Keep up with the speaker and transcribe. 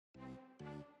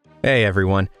Hey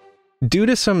everyone. Due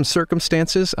to some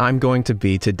circumstances, I'm going to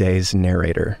be today's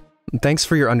narrator. Thanks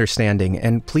for your understanding,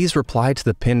 and please reply to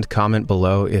the pinned comment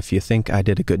below if you think I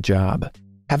did a good job.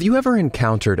 Have you ever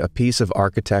encountered a piece of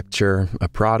architecture, a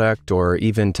product, or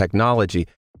even technology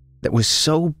that was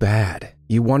so bad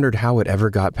you wondered how it ever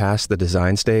got past the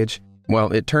design stage?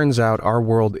 Well, it turns out our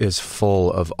world is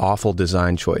full of awful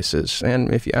design choices,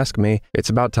 and if you ask me, it's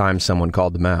about time someone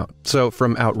called them out. So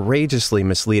from outrageously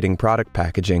misleading product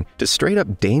packaging to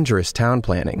straight-up dangerous town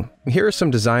planning, here are some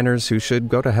designers who should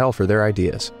go to hell for their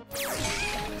ideas.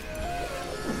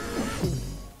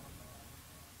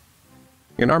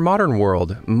 In our modern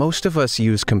world, most of us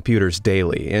use computers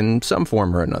daily in some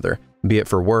form or another, be it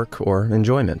for work or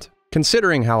enjoyment.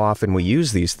 Considering how often we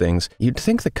use these things, you'd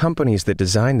think the companies that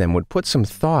design them would put some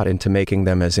thought into making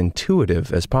them as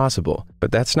intuitive as possible. But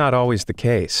that's not always the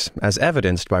case, as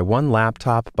evidenced by one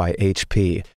laptop by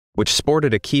HP, which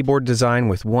sported a keyboard design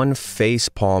with one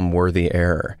face-palm-worthy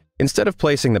error. Instead of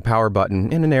placing the power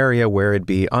button in an area where it'd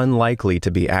be unlikely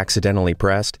to be accidentally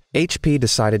pressed, HP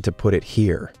decided to put it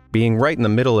here. Being right in the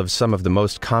middle of some of the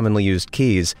most commonly used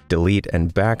keys, delete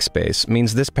and backspace,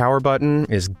 means this power button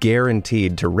is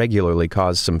guaranteed to regularly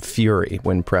cause some fury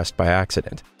when pressed by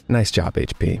accident. Nice job,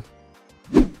 HP.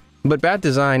 But bad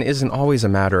design isn't always a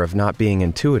matter of not being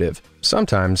intuitive.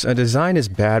 Sometimes a design is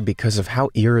bad because of how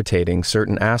irritating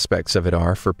certain aspects of it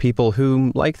are for people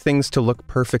who like things to look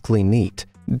perfectly neat.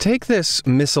 Take this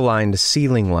misaligned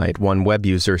ceiling light one web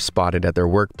user spotted at their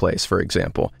workplace, for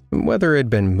example. Whether it had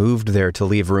been moved there to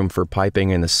leave room for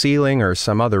piping in the ceiling or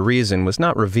some other reason was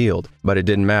not revealed, but it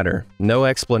didn't matter. No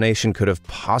explanation could have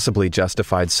possibly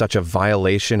justified such a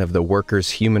violation of the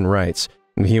worker's human rights.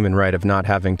 The human right of not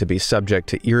having to be subject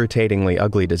to irritatingly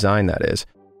ugly design, that is.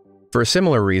 For a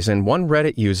similar reason, one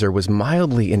Reddit user was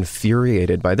mildly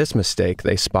infuriated by this mistake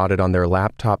they spotted on their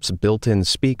laptop's built-in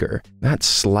speaker. That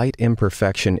slight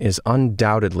imperfection is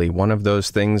undoubtedly one of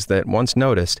those things that, once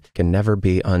noticed, can never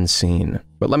be unseen.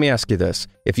 But let me ask you this.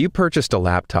 If you purchased a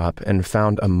laptop and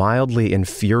found a mildly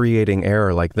infuriating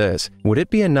error like this, would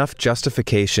it be enough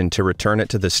justification to return it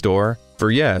to the store? For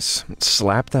yes,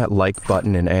 slap that like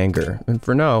button in anger, and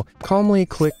for no, calmly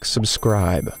click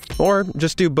subscribe. Or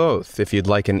just do both if you'd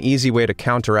like an easy way to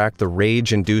counteract the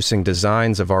rage-inducing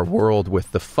designs of our world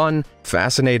with the fun,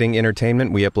 fascinating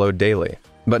entertainment we upload daily.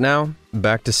 But now,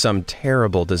 back to some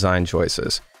terrible design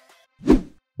choices.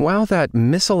 While that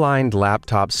misaligned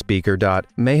laptop speaker dot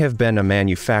may have been a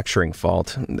manufacturing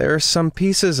fault, there are some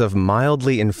pieces of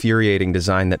mildly infuriating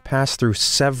design that pass through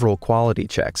several quality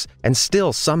checks and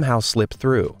still somehow slip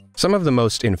through. Some of the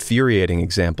most infuriating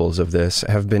examples of this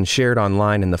have been shared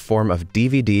online in the form of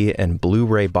DVD and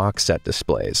Blu-ray box set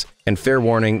displays. And fair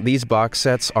warning, these box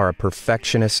sets are a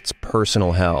perfectionist's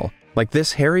personal hell. Like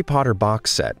this Harry Potter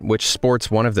box set, which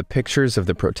sports one of the pictures of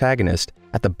the protagonist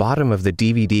at the bottom of the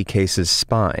DVD case's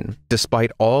spine,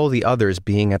 despite all the others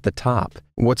being at the top.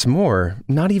 What's more,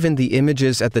 not even the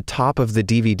images at the top of the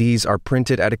DVDs are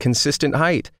printed at a consistent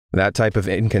height. That type of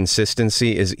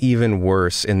inconsistency is even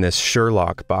worse in this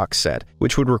Sherlock box set,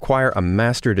 which would require a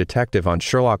master detective on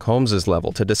Sherlock Holmes's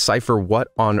level to decipher what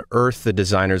on earth the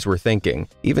designers were thinking.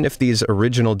 Even if these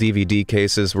original DVD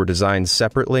cases were designed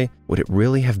separately, would it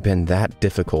really have been that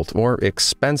difficult or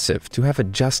expensive to have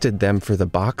adjusted them for the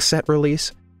box set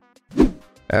release?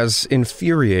 As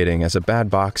infuriating as a bad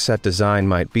box set design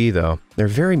might be, though, they're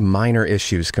very minor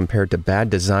issues compared to bad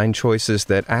design choices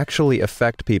that actually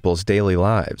affect people's daily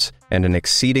lives. And an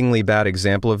exceedingly bad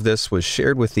example of this was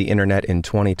shared with the internet in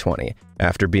 2020,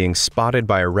 after being spotted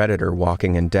by a Redditor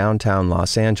walking in downtown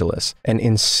Los Angeles. An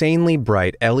insanely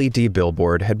bright LED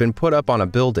billboard had been put up on a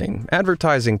building,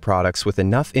 advertising products with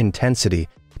enough intensity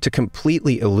to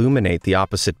completely illuminate the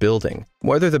opposite building.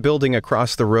 Whether the building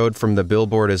across the road from the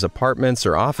billboard is apartments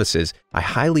or offices, I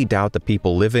highly doubt the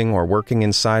people living or working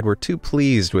inside were too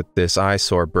pleased with this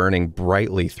eyesore burning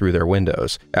brightly through their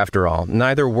windows. After all,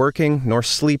 neither working nor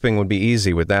sleeping would be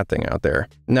easy with that thing out there.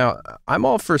 Now, I'm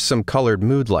all for some colored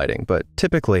mood lighting, but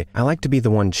typically, I like to be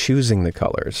the one choosing the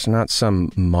colors, not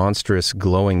some monstrous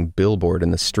glowing billboard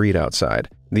in the street outside.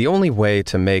 The only way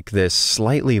to make this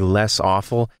slightly less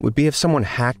awful would be if someone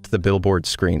hacked the billboard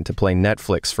screen to play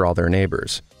Netflix for all their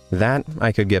neighbors. That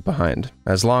I could get behind,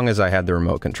 as long as I had the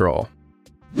remote control.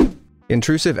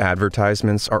 Intrusive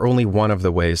advertisements are only one of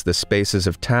the ways the spaces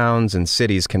of towns and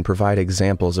cities can provide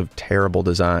examples of terrible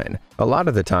design. A lot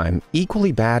of the time,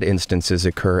 equally bad instances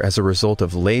occur as a result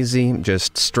of lazy,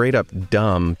 just straight-up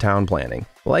dumb town planning.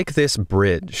 Like this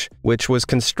bridge, which was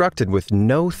constructed with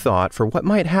no thought for what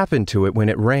might happen to it when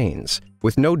it rains.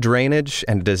 With no drainage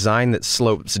and a design that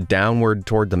slopes downward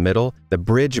toward the middle, the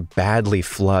bridge badly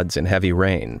floods in heavy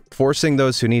rain, forcing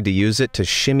those who need to use it to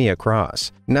shimmy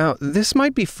across. Now, this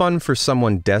might be fun for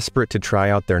someone desperate to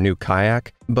try out their new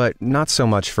kayak, but not so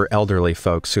much for elderly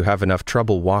folks who have enough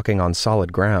trouble walking on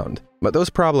solid ground. But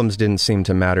those problems didn't seem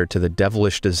to matter to the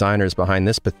devilish designers behind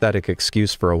this pathetic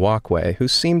excuse for a walkway, who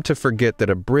seemed to forget that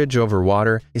a bridge over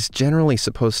water is generally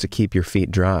supposed to keep your feet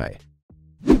dry.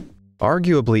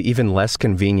 Arguably even less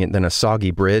convenient than a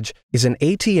soggy bridge is an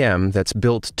ATM that's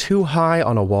built too high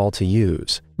on a wall to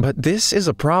use. But this is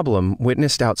a problem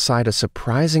witnessed outside a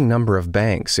surprising number of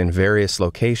banks in various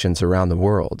locations around the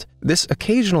world. This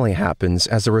occasionally happens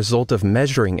as a result of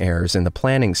measuring errors in the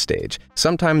planning stage,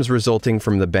 sometimes resulting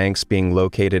from the banks being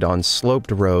located on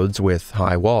sloped roads with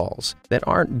high walls that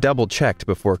aren't double-checked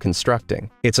before constructing.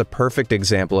 It's a perfect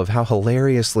example of how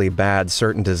hilariously bad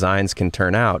certain designs can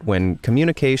turn out when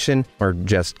communication, or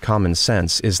just common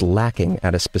sense, is lacking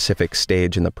at a specific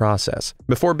stage in the process.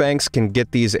 Before banks can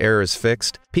get these errors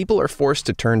fixed, people are forced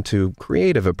to turn to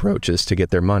creative approaches to get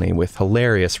their money with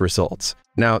hilarious results.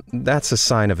 Now, that's a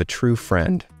sign of a true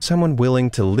friend, someone willing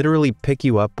to literally pick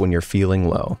you up when you're feeling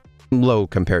low. Low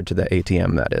compared to the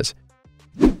ATM, that is.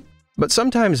 But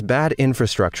sometimes bad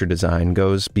infrastructure design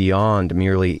goes beyond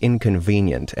merely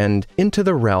inconvenient and into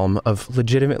the realm of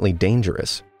legitimately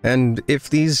dangerous. And if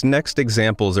these next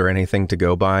examples are anything to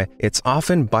go by, it's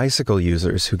often bicycle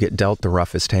users who get dealt the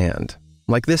roughest hand.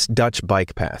 Like this Dutch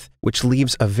bike path, which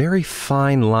leaves a very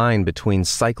fine line between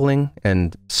cycling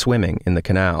and swimming in the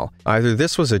canal. Either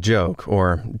this was a joke,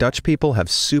 or Dutch people have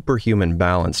superhuman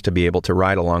balance to be able to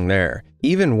ride along there.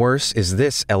 Even worse is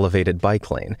this elevated bike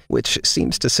lane, which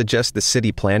seems to suggest the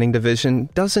city planning division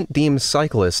doesn't deem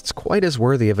cyclists quite as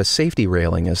worthy of a safety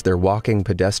railing as their walking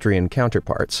pedestrian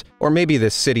counterparts. Or maybe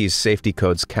the city's safety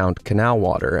codes count canal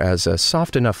water as a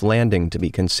soft enough landing to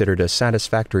be considered a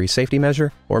satisfactory safety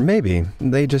measure, or maybe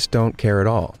they just don't care at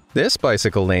all. This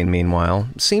bicycle lane, meanwhile,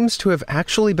 seems to have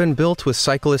actually been built with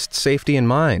cyclist safety in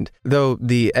mind, though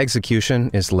the execution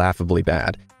is laughably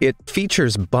bad. It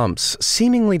features bumps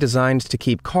seemingly designed to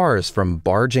keep cars from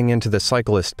barging into the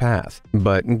cyclist path.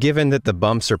 But given that the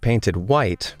bumps are painted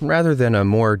white rather than a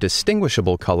more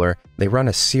distinguishable color, they run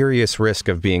a serious risk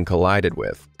of being collided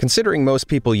with. Considering most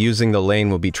people using the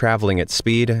lane will be traveling at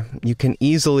speed, you can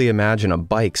easily imagine a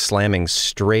bike slamming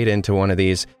straight into one of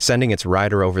these, sending its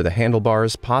rider over the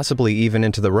handlebars, possibly even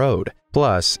into the road.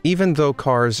 Plus, even though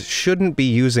cars shouldn't be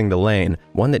using the lane,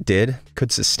 one that did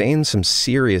could sustain some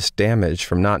serious damage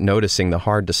from not noticing the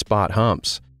hard-to-spot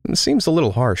humps. It seems a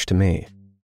little harsh to me.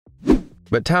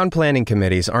 But town planning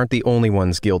committees aren't the only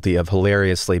ones guilty of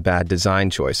hilariously bad design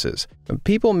choices.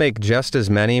 People make just as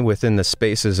many within the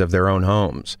spaces of their own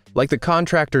homes, like the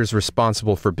contractors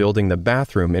responsible for building the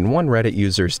bathroom in one Reddit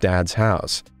user's dad's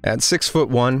house. At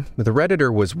 6'1", the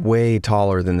Redditor was way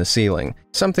taller than the ceiling,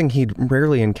 something he'd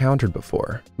rarely encountered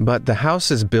before. But the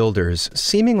house's builders,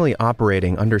 seemingly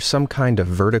operating under some kind of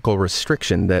vertical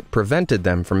restriction that prevented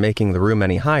them from making the room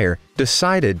any higher,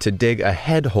 decided to dig a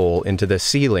head hole into the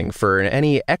ceiling for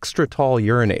any extra tall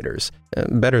urinators.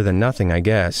 Better than nothing, I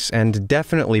guess, and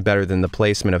definitely better than the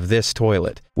placement of this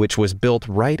toilet, which was built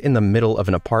right in the middle of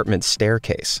an apartment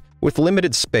staircase. With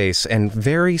limited space and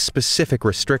very specific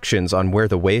restrictions on where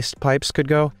the waste pipes could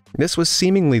go, this was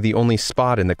seemingly the only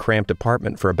spot in the cramped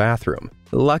apartment for a bathroom.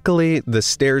 Luckily, the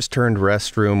stairs-turned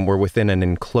restroom were within an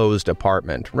enclosed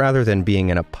apartment, rather than being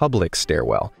in a public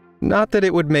stairwell. Not that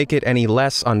it would make it any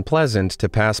less unpleasant to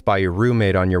pass by your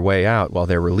roommate on your way out while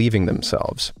they're relieving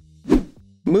themselves.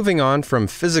 Moving on from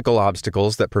physical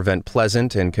obstacles that prevent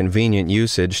pleasant and convenient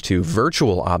usage to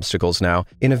virtual obstacles now,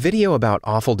 in a video about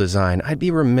awful design, I'd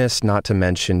be remiss not to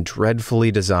mention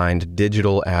dreadfully designed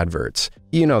digital adverts.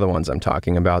 You know the ones I'm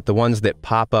talking about, the ones that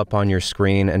pop up on your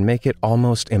screen and make it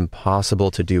almost impossible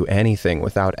to do anything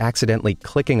without accidentally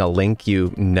clicking a link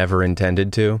you never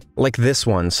intended to. Like this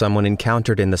one someone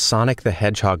encountered in the Sonic the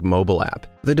Hedgehog mobile app.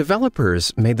 The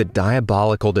developers made the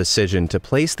diabolical decision to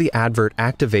place the advert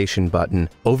activation button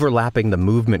overlapping the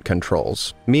movement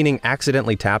controls, meaning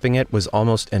accidentally tapping it was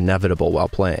almost inevitable while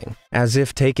playing. As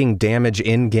if taking damage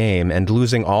in-game and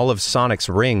losing all of Sonic's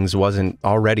rings wasn't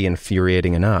already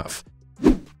infuriating enough.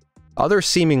 Other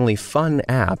seemingly fun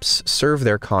apps serve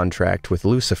their contract with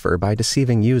Lucifer by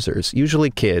deceiving users, usually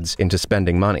kids, into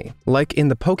spending money. Like in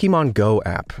the Pokemon Go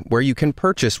app, where you can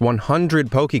purchase 100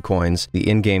 Pokecoins, the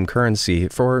in-game currency,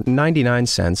 for 99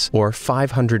 cents, or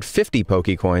 550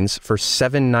 Pokecoins for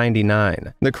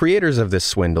 $7.99. The creators of this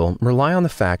swindle rely on the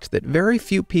fact that very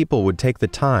few people would take the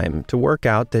time to work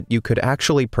out that you could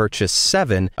actually purchase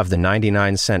 7 of the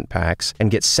 99-cent packs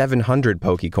and get 700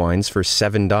 Pokecoins for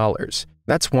 $7.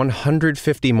 That's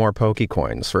 150 more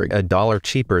Pokecoins for $1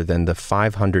 cheaper than the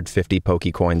 550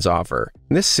 Pokecoins offer.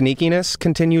 This sneakiness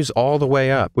continues all the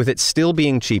way up, with it still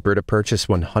being cheaper to purchase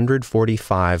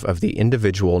 145 of the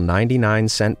individual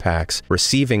 99-cent packs,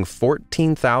 receiving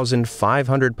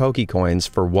 14,500 Pokecoins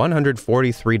for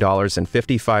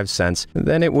 $143.55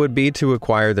 than it would be to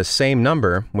acquire the same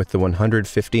number with the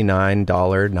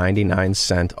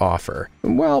 $159.99 offer.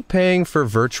 While paying for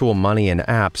virtual money in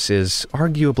apps is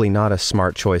arguably not a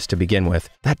smart choice to begin with,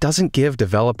 that doesn't give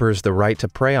developers the right to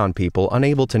prey on people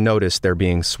unable to notice they're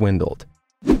being swindled.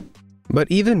 But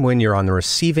even when you're on the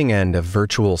receiving end of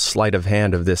virtual sleight of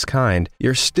hand of this kind,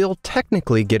 you're still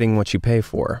technically getting what you pay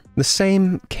for. The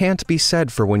same can't be said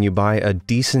for when you buy a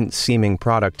decent-seeming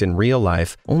product in real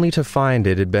life, only to find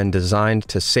it had been designed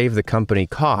to save the company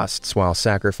costs while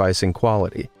sacrificing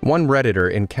quality. One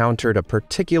Redditor encountered a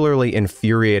particularly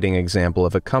infuriating example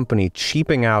of a company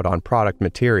cheaping out on product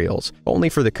materials, only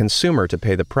for the consumer to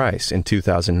pay the price in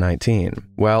 2019.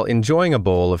 While enjoying a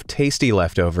bowl of tasty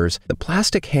leftovers, the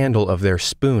plastic handle of their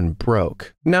spoon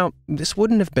broke. Now, this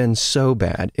wouldn't have been so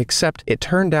bad, except it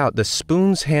turned out the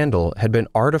spoon's handle had been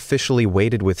artificially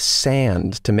weighted with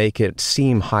sand to make it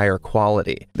seem higher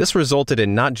quality. This resulted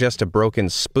in not just a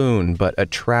broken spoon, but a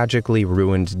tragically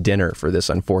ruined dinner for this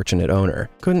unfortunate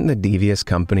owner. Couldn't the devious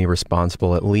company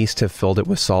responsible at least have filled it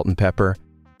with salt and pepper?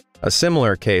 A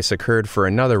similar case occurred for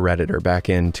another Redditor back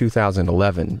in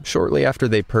 2011, shortly after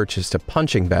they purchased a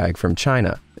punching bag from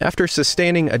China. After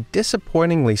sustaining a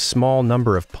disappointingly small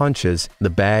number of punches, the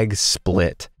bag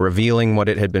split, revealing what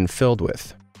it had been filled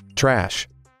with. Trash.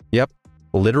 Yep,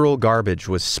 literal garbage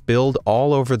was spilled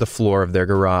all over the floor of their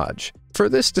garage. For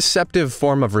this deceptive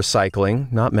form of recycling,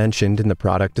 not mentioned in the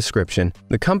product description,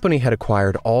 the company had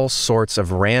acquired all sorts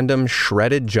of random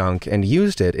shredded junk and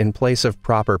used it in place of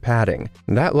proper padding.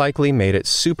 That likely made it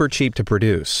super cheap to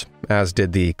produce, as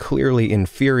did the clearly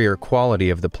inferior quality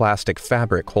of the plastic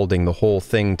fabric holding the whole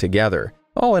thing together.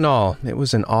 All in all, it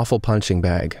was an awful punching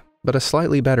bag, but a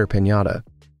slightly better piñata.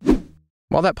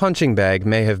 While that punching bag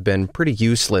may have been pretty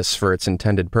useless for its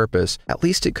intended purpose, at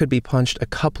least it could be punched a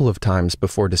couple of times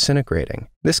before disintegrating.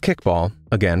 This kickball,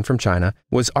 again from China,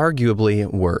 was arguably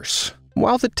worse.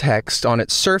 While the text on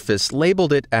its surface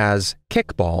labeled it as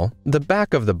kickball, the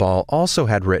back of the ball also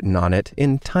had written on it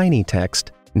in tiny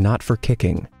text, "Not for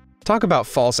kicking." Talk about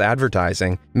false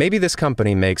advertising. Maybe this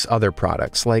company makes other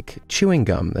products like chewing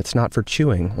gum that's not for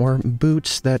chewing, or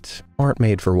boots that aren't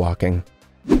made for walking.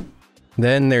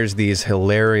 Then there's these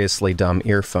hilariously dumb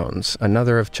earphones,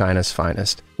 another of China's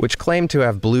finest, which claim to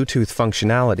have Bluetooth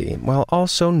functionality while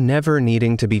also never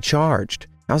needing to be charged.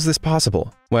 How's this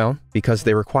possible? Well, because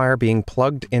they require being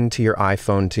plugged into your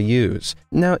iPhone to use.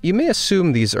 Now, you may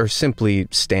assume these are simply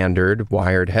standard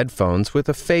wired headphones with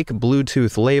a fake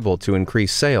Bluetooth label to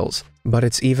increase sales. But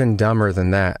it's even dumber than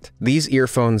that. These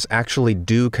earphones actually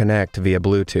do connect via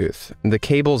Bluetooth. The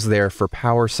cable's there for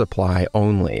power supply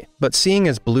only. But seeing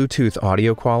as Bluetooth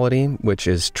audio quality, which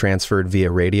is transferred via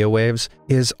radio waves,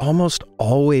 is almost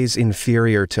always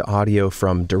inferior to audio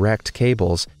from direct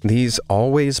cables, these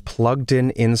always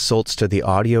plugged-in insults to the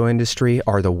audio industry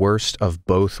are the worst of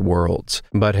both worlds.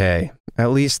 But hey, at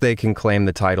least they can claim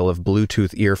the title of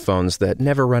Bluetooth earphones that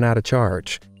never run out of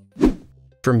charge.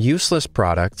 From useless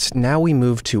products, now we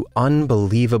move to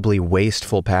unbelievably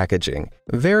wasteful packaging.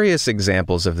 Various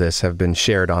examples of this have been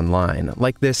shared online,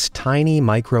 like this tiny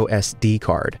micro SD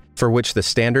card, for which the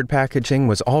standard packaging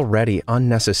was already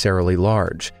unnecessarily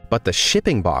large, but the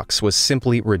shipping box was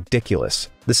simply ridiculous.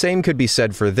 The same could be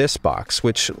said for this box,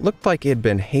 which looked like it had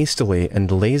been hastily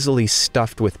and lazily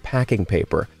stuffed with packing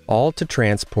paper, all to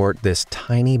transport this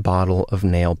tiny bottle of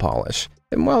nail polish.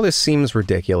 And while this seems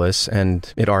ridiculous,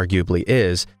 and it arguably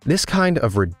is, this kind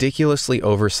of ridiculously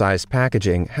oversized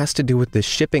packaging has to do with the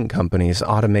shipping company's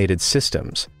automated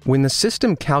systems. When the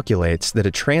system calculates that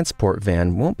a transport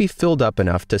van won't be filled up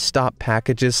enough to stop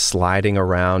packages sliding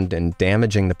around and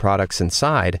damaging the products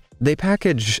inside, they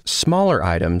package smaller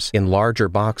items in larger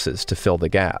boxes to fill the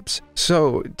gaps.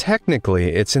 So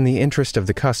technically, it's in the interest of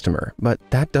the customer, but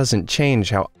that doesn't change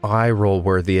how eye-roll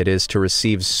worthy it is to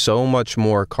receive so much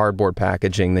more cardboard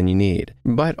packaging than you need.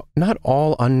 But not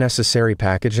all unnecessary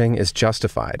packaging is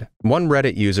justified. One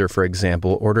Reddit user, for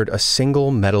example, ordered a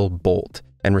single metal bolt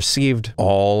and received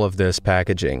all of this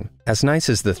packaging. As nice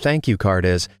as the thank you card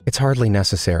is, it's hardly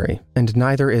necessary, and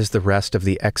neither is the rest of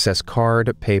the excess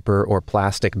card, paper, or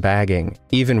plastic bagging.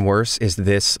 Even worse is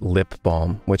this lip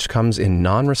balm, which comes in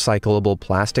non-recyclable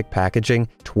plastic packaging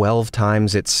 12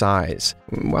 times its size.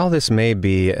 While this may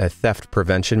be a theft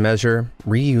prevention measure,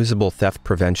 reusable theft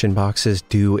prevention boxes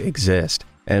do exist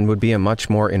and would be a much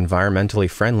more environmentally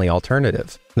friendly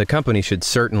alternative. The company should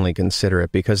certainly consider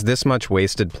it because this much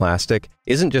wasted plastic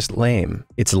isn't just lame,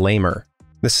 it's lamer.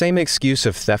 The same excuse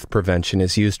of theft prevention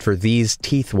is used for these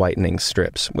teeth whitening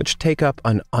strips, which take up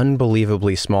an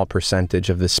unbelievably small percentage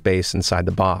of the space inside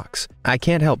the box. I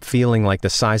can't help feeling like the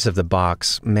size of the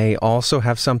box may also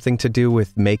have something to do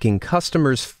with making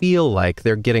customers feel like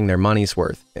they're getting their money's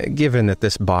worth, given that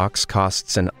this box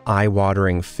costs an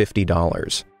eye-watering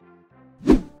 $50.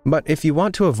 But if you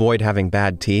want to avoid having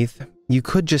bad teeth, you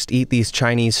could just eat these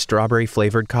Chinese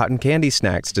strawberry-flavored cotton candy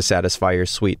snacks to satisfy your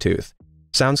sweet tooth.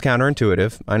 Sounds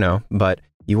counterintuitive, I know, but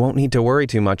you won't need to worry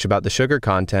too much about the sugar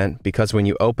content because when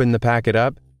you open the packet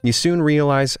up, you soon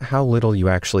realize how little you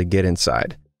actually get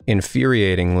inside.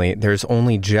 Infuriatingly, there's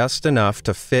only just enough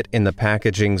to fit in the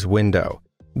packaging's window.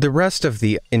 The rest of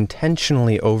the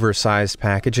intentionally oversized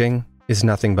packaging is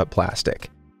nothing but plastic,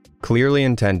 clearly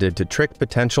intended to trick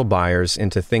potential buyers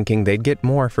into thinking they'd get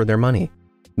more for their money.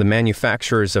 The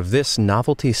manufacturers of this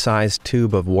novelty-sized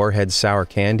tube of Warhead sour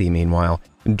candy, meanwhile,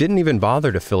 didn't even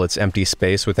bother to fill its empty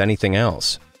space with anything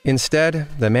else. Instead,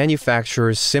 the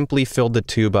manufacturers simply filled the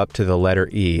tube up to the letter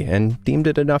E and deemed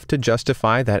it enough to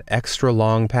justify that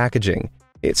extra-long packaging.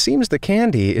 It seems the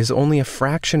candy is only a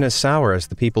fraction as sour as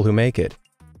the people who make it.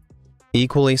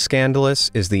 Equally scandalous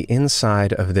is the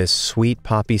inside of this sweet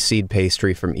poppy seed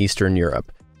pastry from Eastern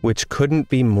Europe, which couldn't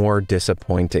be more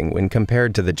disappointing when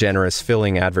compared to the generous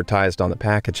filling advertised on the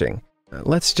packaging.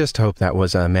 Let's just hope that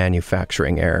was a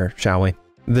manufacturing error, shall we?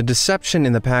 The deception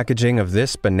in the packaging of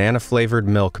this banana-flavored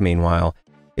milk, meanwhile,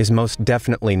 is most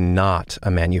definitely not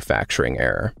a manufacturing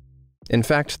error. In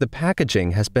fact, the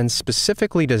packaging has been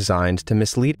specifically designed to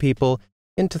mislead people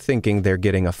into thinking they're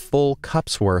getting a full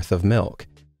cup's worth of milk.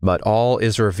 But all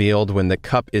is revealed when the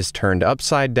cup is turned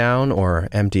upside down or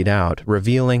emptied out,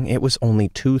 revealing it was only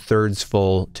 2/3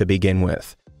 full to begin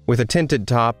with. With a tinted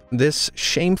top, this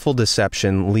shameful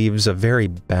deception leaves a very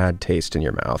bad taste in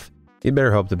your mouth. You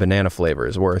better hope the banana flavor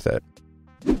is worth it.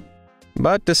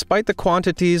 But despite the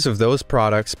quantities of those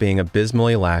products being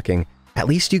abysmally lacking, at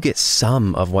least you get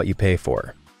some of what you pay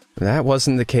for. That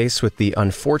wasn't the case with the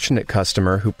unfortunate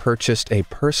customer who purchased a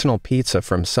personal pizza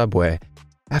from Subway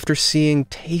after seeing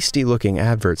tasty-looking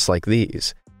adverts like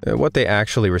these. What they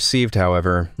actually received,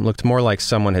 however, looked more like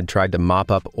someone had tried to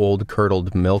mop up old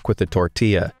curdled milk with a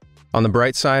tortilla. On the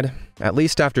bright side, at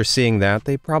least after seeing that,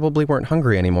 they probably weren't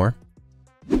hungry anymore.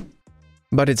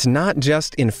 But it's not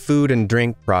just in food and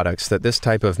drink products that this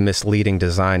type of misleading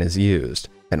design is used.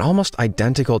 An almost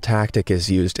identical tactic is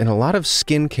used in a lot of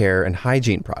skincare and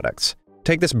hygiene products.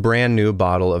 Take this brand new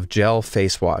bottle of gel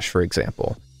face wash, for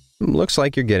example. Looks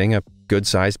like you're getting a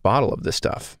good-sized bottle of this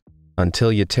stuff,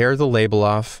 until you tear the label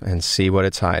off and see what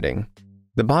it's hiding.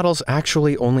 The bottle's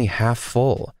actually only half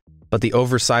full, but the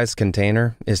oversized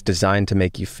container is designed to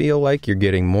make you feel like you're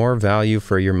getting more value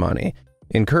for your money,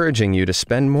 encouraging you to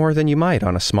spend more than you might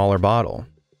on a smaller bottle.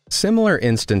 Similar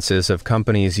instances of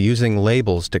companies using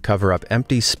labels to cover up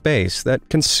empty space that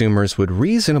consumers would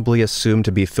reasonably assume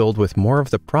to be filled with more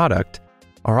of the product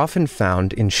are often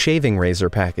found in shaving razor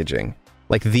packaging,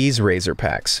 like these razor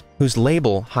packs, whose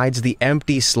label hides the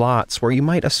empty slots where you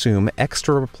might assume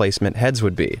extra replacement heads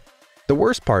would be. The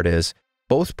worst part is,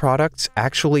 both products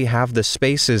actually have the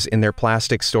spaces in their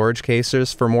plastic storage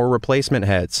cases for more replacement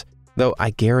heads, though I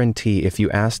guarantee if you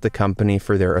ask the company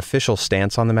for their official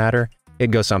stance on the matter,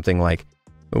 it'd go something like,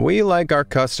 "We like our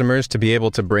customers to be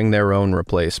able to bring their own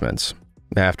replacements.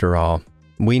 After all,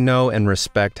 we know and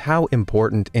respect how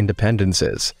important independence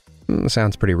is."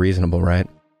 Sounds pretty reasonable, right?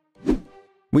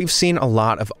 We've seen a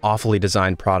lot of awfully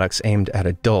designed products aimed at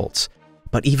adults,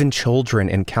 but even children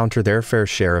encounter their fair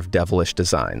share of devilish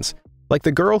designs. Like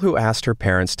the girl who asked her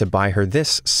parents to buy her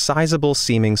this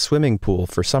sizable-seeming swimming pool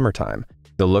for summertime.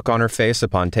 The look on her face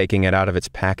upon taking it out of its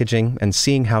packaging and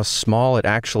seeing how small it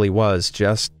actually was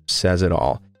just says it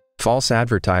all. False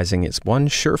advertising is one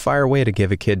surefire way to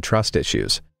give a kid trust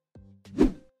issues.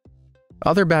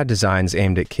 Other bad designs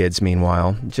aimed at kids,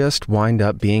 meanwhile, just wind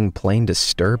up being plain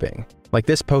disturbing. Like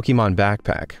this Pokemon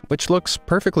backpack, which looks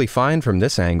perfectly fine from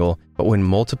this angle, but when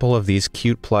multiple of these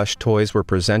cute plush toys were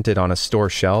presented on a store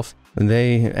shelf,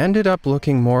 they ended up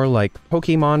looking more like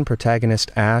Pokemon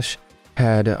protagonist Ash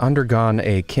had undergone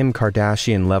a Kim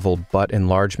Kardashian-level butt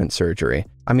enlargement surgery.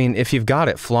 I mean, if you've got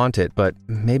it, flaunt it, but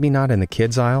maybe not in the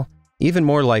kids' aisle. Even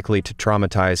more likely to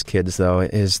traumatize kids, though,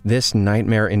 is this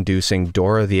nightmare-inducing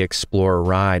Dora the Explorer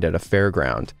ride at a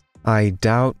fairground. I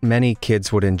doubt many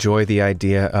kids would enjoy the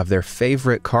idea of their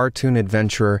favorite cartoon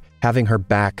adventurer having her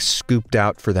back scooped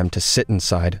out for them to sit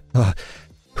inside.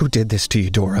 Who did this to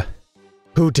you, Dora?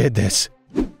 Who did this?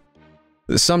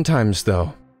 Sometimes,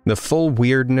 though, the full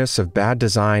weirdness of bad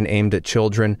design aimed at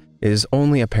children is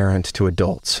only apparent to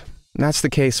adults. That's the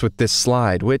case with this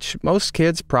slide, which most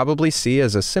kids probably see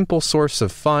as a simple source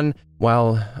of fun,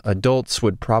 while adults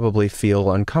would probably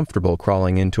feel uncomfortable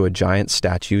crawling into a giant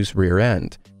statue's rear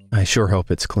end. I sure hope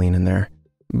it's clean in there.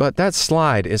 But that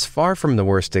slide is far from the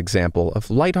worst example of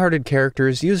lighthearted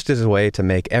characters used as a way to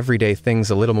make everyday things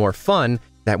a little more fun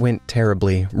that went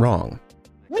terribly wrong.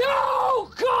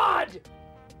 No, God!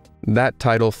 That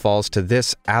title falls to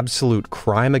this absolute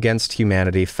crime against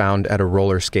humanity found at a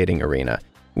roller skating arena,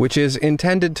 which is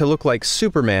intended to look like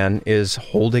Superman is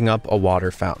holding up a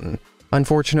water fountain.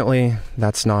 Unfortunately,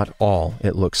 that's not all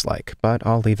it looks like, but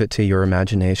I'll leave it to your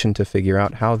imagination to figure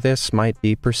out how this might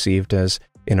be perceived as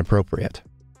inappropriate.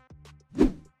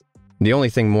 The only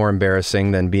thing more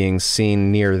embarrassing than being seen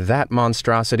near that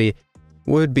monstrosity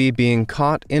would be being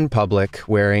caught in public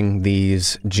wearing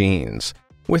these jeans.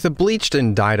 With a bleached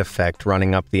and dyed effect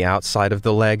running up the outside of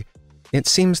the leg, it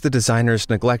seems the designers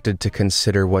neglected to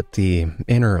consider what the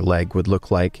inner leg would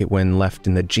look like when left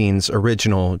in the jeans'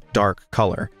 original dark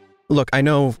color. Look, I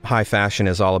know high fashion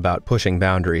is all about pushing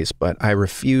boundaries, but I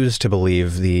refuse to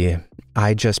believe the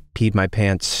 "I just peed my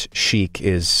pants" chic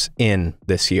is in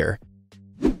this year.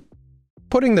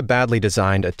 Putting the badly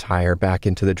designed attire back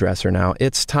into the dresser now,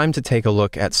 it's time to take a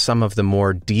look at some of the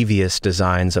more devious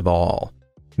designs of all.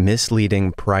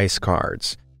 Misleading price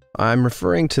cards. I'm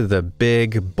referring to the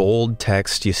big, bold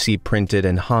text you see printed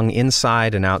and hung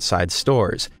inside and outside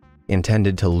stores,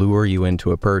 intended to lure you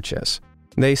into a purchase.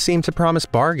 They seem to promise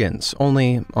bargains,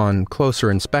 only on closer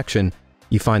inspection,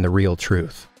 you find the real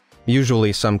truth.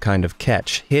 Usually some kind of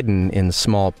catch hidden in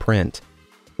small print.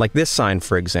 Like this sign,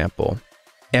 for example.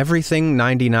 Everything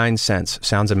 99 cents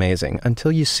sounds amazing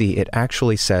until you see it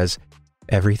actually says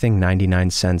everything 99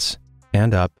 cents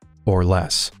and up or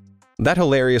less. That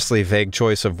hilariously vague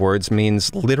choice of words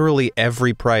means literally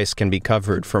every price can be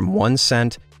covered from 1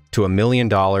 cent to $1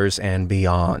 million and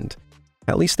beyond.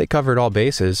 At least they covered all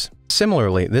bases.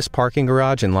 Similarly, this parking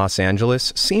garage in Los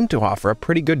Angeles seemed to offer a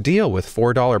pretty good deal with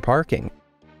 $4 parking.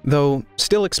 Though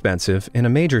still expensive, in a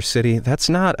major city, that's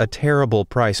not a terrible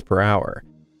price per hour.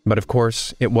 But of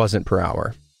course, it wasn't per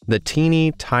hour. The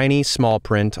teeny tiny small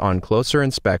print on closer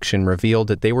inspection revealed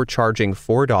that they were charging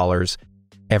 $4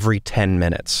 every 10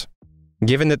 minutes.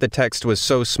 Given that the text was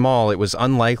so small it was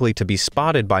unlikely to be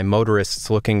spotted by motorists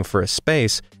looking for a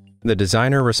space, the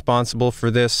designer responsible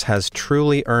for this has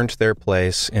truly earned their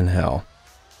place in hell.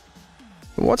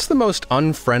 What's the most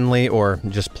unfriendly or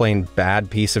just plain bad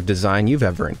piece of design you've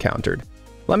ever encountered?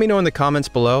 Let me know in the comments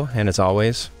below, and as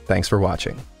always, thanks for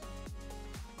watching.